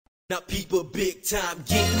Now people big time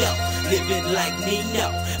getting up, living like Nino.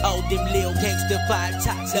 All them lil gangsta five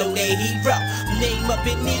tops know they hero. Name up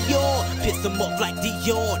in neon, piss them off like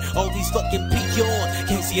Dion. All these fucking peon,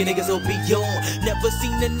 can't see a nigga so beyond. Never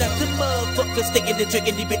seen another motherfucker sticking and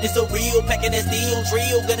tricking the business so real. Packing that steel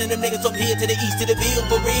drill, gunning them niggas from here to the east to the bill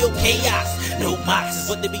for real. Chaos, no moxes,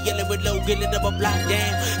 what they be yelling with low, getting up a block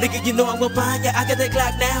down. Nigga, you know I'm gonna find ya, I got that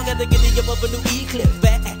Glock now. Gotta get it up a new E-clip,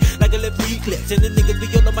 fat like a left eclipse. And the niggas be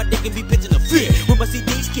all on my dick and be pitching a fit when my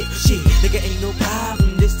CDs kick. Shit, nigga ain't no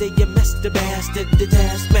problem. They say you messed the bastard, the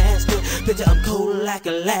taskmaster. Picture I'm cold like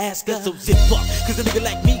Alaska. So zip up, cause a nigga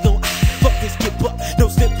like me gon' fuck this skip up. No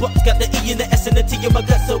slip ups, got the E and the S and the T in my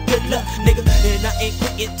gut, so good luck, nigga. And I ain't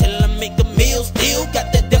quitting till I make a meal. Still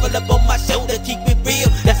got the devil up on my shoulder, keep it real.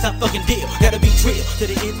 That's our fucking deal, gotta be real to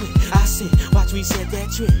the end when I said, watch me set that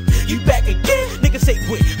trick. You back again, nigga say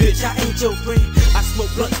when, bitch I ain't your friend. I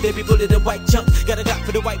smoke blunts, baby bullet and white chunks. Got a got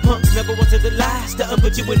for the white punks, never wanted to lie. Stuntin'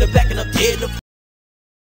 put you in the back and I'm dead.